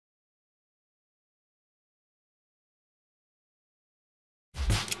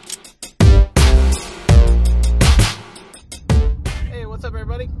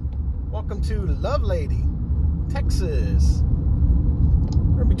Welcome to Lovelady, Texas.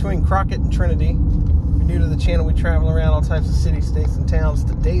 We're between Crockett and Trinity. If you're new to the channel, we travel around all types of cities, states, and towns.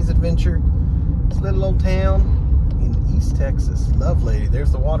 Today's adventure, this little old town in East Texas, Lovelady.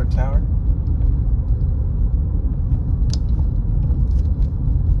 There's the water tower.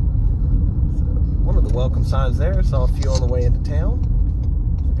 So, one of the welcome signs there. Saw a few on the way into town.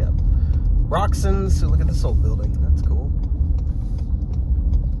 We got Roxon's. So look at this old building. That's cool.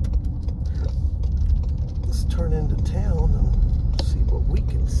 Let's turn into town and see what we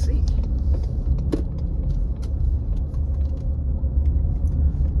can see.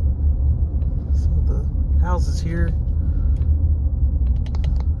 Some of the houses here.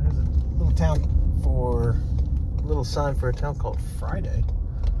 There's a little town for a little sign for a town called Friday.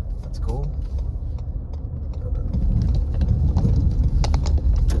 That's cool.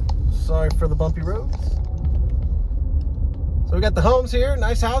 Sorry for the bumpy roads. So we got the homes here,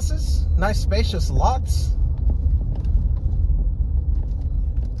 nice houses, nice spacious lots.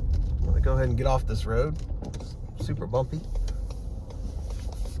 I'm gonna go ahead and get off this road. It's super bumpy.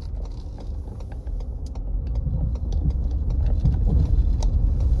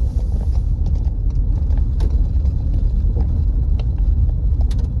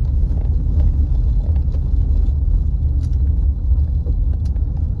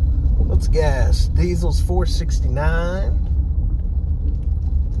 What's gas? Diesel's $4.69.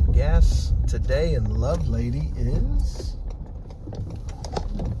 Gas today in Lovelady is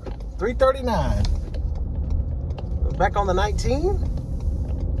 $3.39. Back on the 19.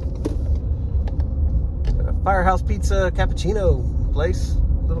 A Firehouse Pizza Cappuccino place.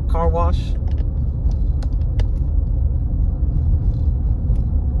 Little car wash.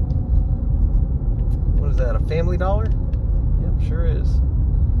 What is that? A Family Dollar? Yep, sure is.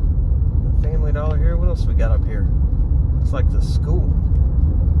 A Family Dollar here. What else we got up here? Looks like the school.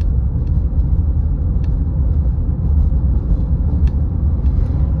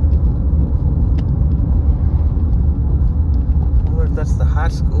 That's the high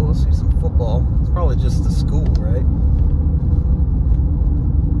school. Let's see some football. It's probably just the school, right?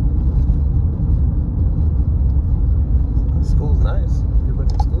 The school's nice. Good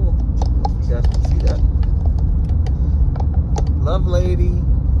looking school. You guys can see that. Lovelady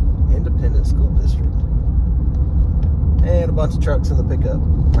Independent School District. And a bunch of trucks in the pickup,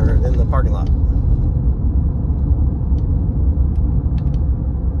 or in the parking lot.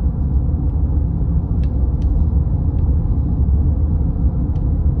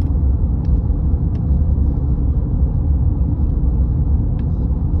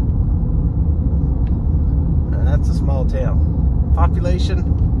 That's a small town. Population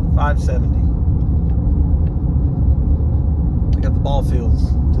 570. We got the ball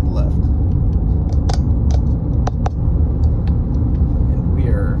fields to the left. And we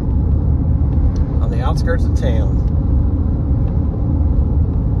are on the outskirts of town.